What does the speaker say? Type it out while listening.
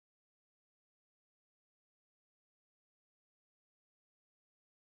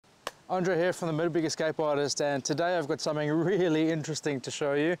Andre here from the Mid-Big Escape Artist, and today I've got something really interesting to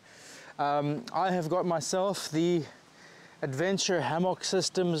show you. I have got myself the Adventure Hammock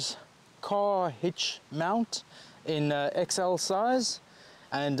Systems car hitch mount in XL size,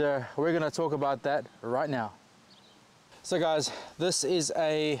 and we're going to talk about that right now. So guys, this is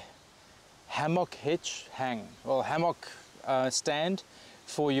a hammock hitch hammock stand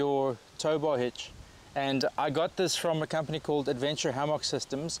for your tow bar hitch. And I got this from a company called Adventure Hammock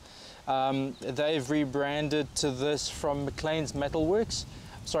Systems. They've rebranded to this from McLean's Metalworks.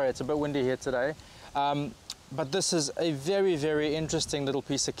 Sorry, it's a bit windy here today. But this is a very interesting little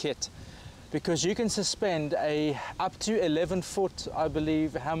piece of kit, because you can suspend a up to 11-foot, I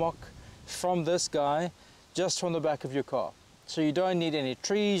believe, hammock from this guy just from the back of your car. So you don't need any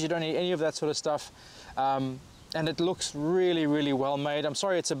trees, you don't need any of that sort of stuff. And it looks really well made. I'm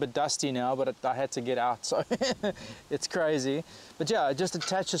sorry it's a bit dusty now, but I had to get out, so it's crazy. But yeah, it just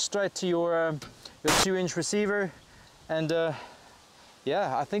attaches straight to your 2-inch receiver, and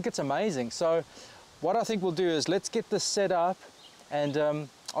yeah, I think it's amazing. So what I think we'll do is let's get this set up, and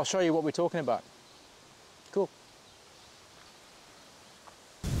I'll show you what we're talking about. Cool.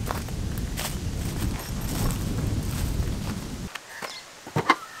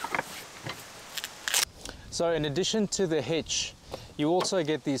 So in addition to the hitch, you also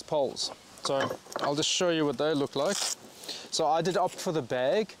get these poles. So I'll just show you what they look like. So I did opt for the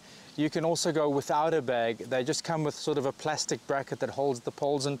bag. You can also go without a bag. They just come with sort of a plastic bracket that holds the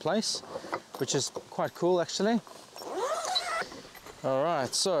poles in place, which is quite cool actually. All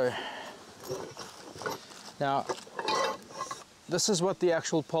right, so now this is what the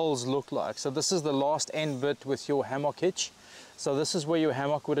actual poles look like. So this is the last end bit with your hammock hitch. So this is where your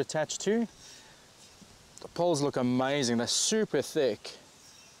hammock would attach to. The poles look amazing, they're super thick.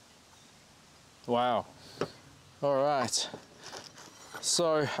 Wow. All right.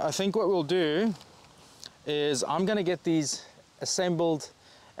 So I think what we'll do is I'm gonna get these assembled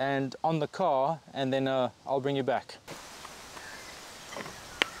and on the car, and then I'll bring you back.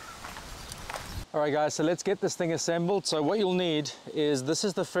 All right guys, so let's get this thing assembled. So what you'll need is, this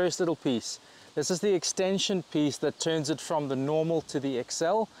is the first little piece. This is the extension piece that turns it from the normal to the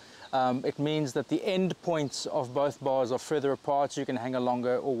XL. It means that the end points of both bars are further apart, so you can hang a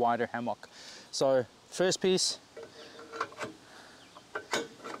longer or wider hammock. So first piece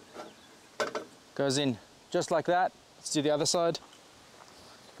goes in just like that. Let's do the other side.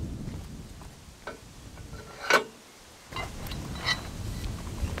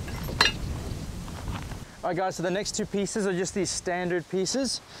 Alright guys, so the next two pieces are just these standard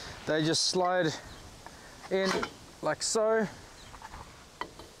pieces. They just slide in like so.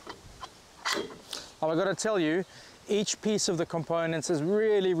 I've got to tell you, each piece of the components is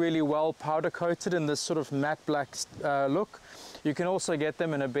really well powder coated in this sort of matte black look. You can also get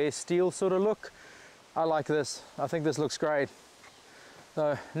them in a bare steel sort of look. I like this. I think this looks great.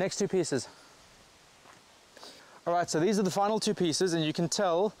 So next two pieces. All right, so these are the final two pieces, and you can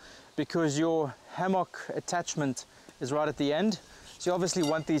tell because your hammock attachment is right at the end. So you obviously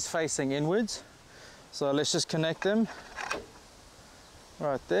want these facing inwards. So let's just connect them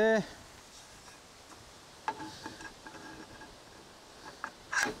right there.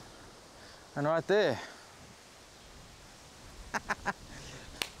 And right there.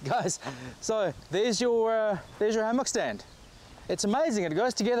 Guys, so there's your hammock stand. It's amazing, it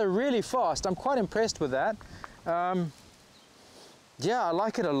goes together really fast. I'm quite impressed with that. Yeah, I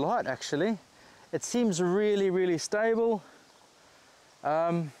like it a lot actually. It seems really stable.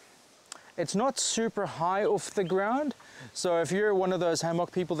 It's not super high off the ground, so if you're one of those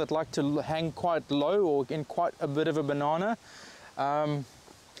hammock people that like to hang quite low or in quite a bit of a banana,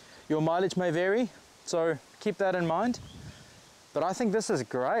 your mileage may vary, so keep that in mind. But I think this is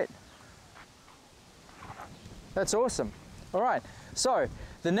great. That's awesome. All right, so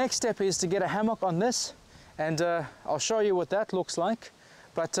the next step is to get a hammock on this, and I'll show you what that looks like.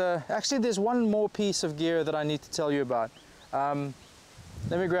 But actually there's one more piece of gear that I need to tell you about. Let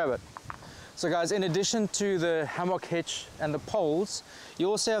me grab it. So guys, in addition to the hammock hitch and the poles, you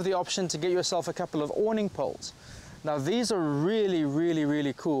also have the option to get yourself a couple of awning poles. Now these are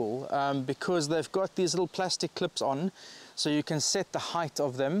really cool because they've got these little plastic clips on, so you can set the height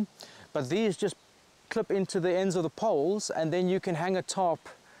of them, but these just clip into the ends of the poles, and then you can hang a tarp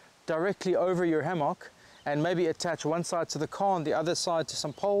directly over your hammock and maybe attach one side to the car and the other side to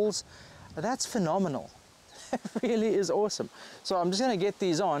some poles. That's phenomenal. It really is awesome. So I'm just going to get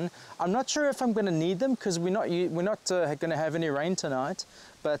these on. I'm not sure if I'm going to need them because we're not going to have any rain tonight,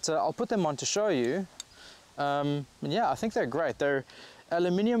 but I'll put them on to show you. Yeah, I think they're great. They're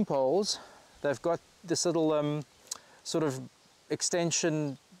aluminium poles. They've got this little sort of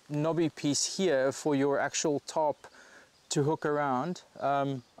extension knobby piece here for your actual tarp to hook around,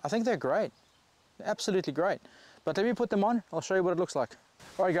 I think they're great, absolutely great. But let me put them on, I'll show you what it looks like.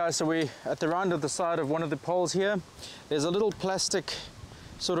 All right guys, so we're at the round of the side of one of the poles here. There's a little plastic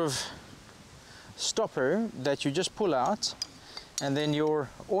sort of stopper that you just pull out, and then your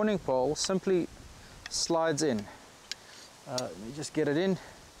awning pole simply slides in. Let me just get it in.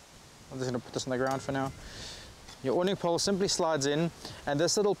 I'm just going to put this on the ground for now. Your awning pole simply slides in, and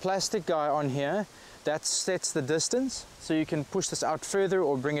this little plastic guy on here, that sets the distance, so you can push this out further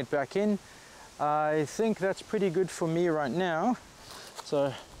or bring it back in. I think that's pretty good for me right now.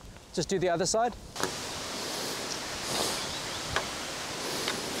 So just do the other side.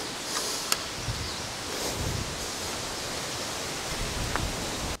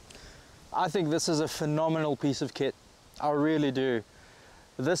 I think this is a phenomenal piece of kit. I really do.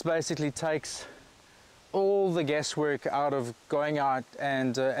 This basically takes all the guesswork out of going out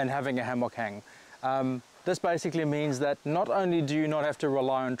and having a hammock hang. This basically means that not only do you not have to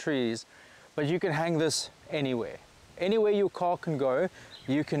rely on trees, but you can hang this anywhere. Anywhere your car can go,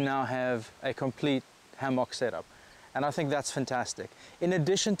 you can now have a complete hammock setup. And I think that's fantastic. In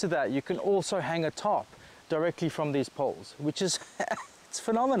addition to that, you can also hang a tarp directly from these poles, which is it's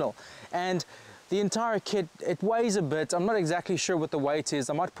phenomenal. And the entire kit, it weighs a bit. I'm not exactly sure what the weight is.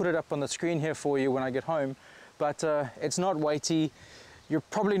 I might put it up on the screen here for you when I get home, but it's not weighty. You're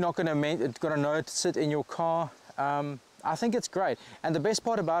probably not going to notice it in your car. I think it's great. And the best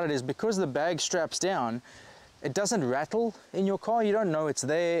part about it is because the bag straps down, it doesn't rattle in your car. You don't know it's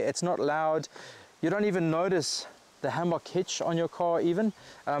there. It's not loud. You don't even notice the hammock hitch on your car even.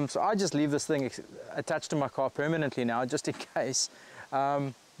 So I just leave this thing attached to my car permanently now, just in case.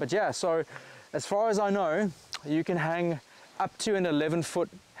 But yeah, so as far as I know, you can hang up to an 11-foot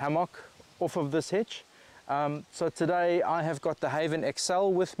hammock off of this hitch. So today I have got the Haven XL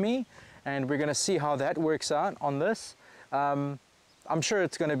with me, and we're going to see how that works out on this. I'm sure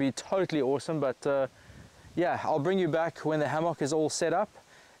it's going to be totally awesome, but yeah, I'll bring you back when the hammock is all set up,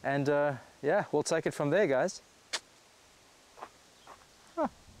 and yeah, we'll take it from there, guys. Oh,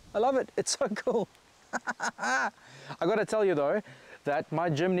 I love it. It's so cool. I got to tell you though, that my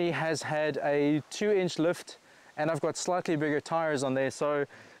Jimny has had a 2-inch lift, and I've got slightly bigger tires on there, so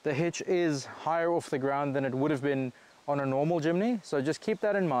the hitch is higher off the ground than it would have been on a normal Jimny, so just keep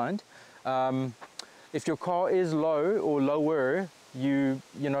that in mind. If your car is low or lower, you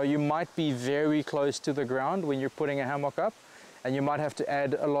might be very close to the ground when you're putting a hammock up, and you might have to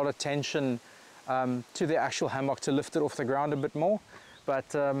add a lot of tension to the actual hammock to lift it off the ground a bit more.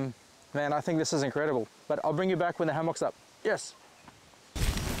 But man, I think this is incredible. But I'll bring you back when the hammock's up. Yes.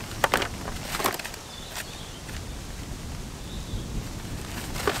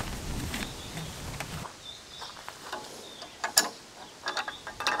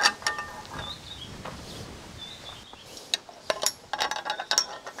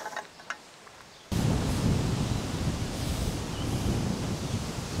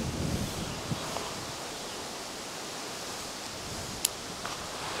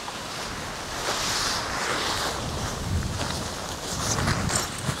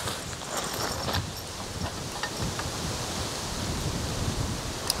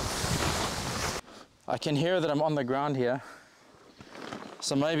 I can hear that I'm on the ground here,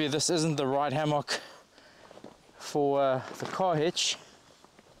 so maybe this isn't the right hammock for the car hitch.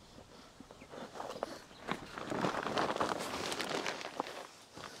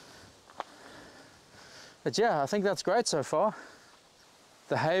 But yeah, I think that's great so far.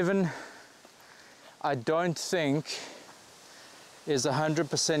 The Haven, I don't think is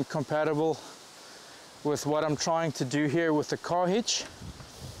 100% compatible with what I'm trying to do here with the car hitch.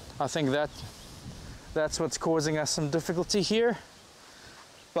 I think that's what's causing us some difficulty here,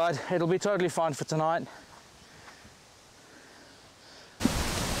 but it'll be totally fine for tonight.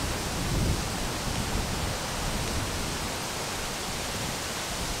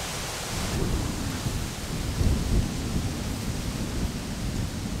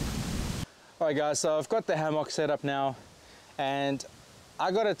 Alright guys, so I've got the hammock set up now, and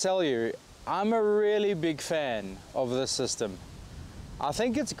I gotta tell you, I'm a really big fan of this system. I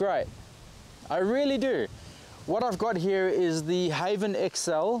think it's great. I really do. What I've got here is the Haven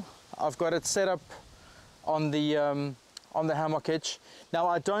XL. I've got it set up on the hammock hitch. Now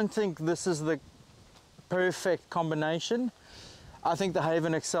I don't think this is the perfect combination. I think the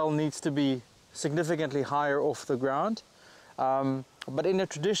Haven XL needs to be significantly higher off the ground. But in a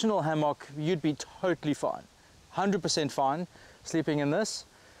traditional hammock, you'd be totally fine, 100% fine sleeping in this.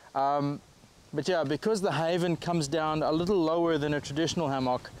 But yeah, because the Haven comes down a little lower than a traditional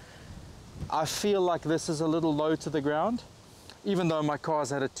hammock, I feel like this is a little low to the ground. even though my car's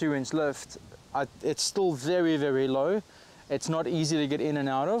had a 2-inch lift, it's still very, very low. It's not easy to get in and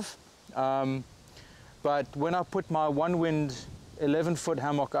out of. But when I put my one wind 11-foot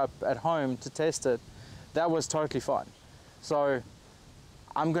hammock up at home to test it, that was totally fine. So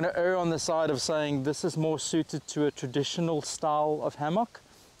I'm going to err on the side of saying this is more suited to a traditional style of hammock,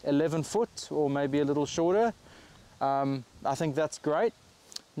 11 foot or maybe a little shorter. I think that's great.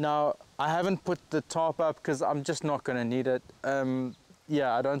 Now, I haven't put the tarp up because I'm just not going to need it.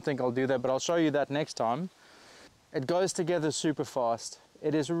 Yeah, I don't think I'll do that, but I'll show you that next time. It goes together super fast.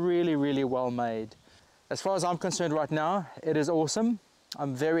 It is really, really well made. As far as I'm concerned right now, it is awesome.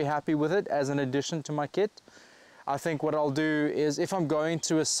 I'm very happy with it as an addition to my kit. I think what I'll do is, if I'm going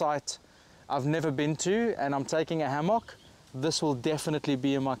to a site I've never been to and I'm taking a hammock, this will definitely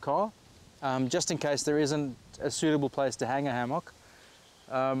be in my car, just in case there isn't a suitable place to hang a hammock.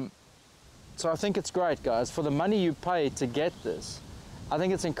 So I think it's great, guys. For the money you pay to get this, I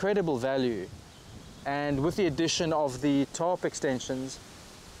think it's incredible value. And with the addition of the tarp extensions,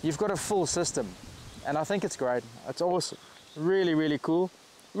 you've got a full system. And I think it's great. It's awesome. Really, really cool.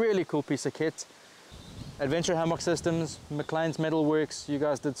 Really cool piece of kit. Adventure Hammock Systems, McLean's Metalworks, you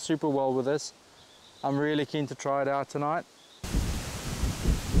guys did super well with this. I'm really keen to try it out tonight.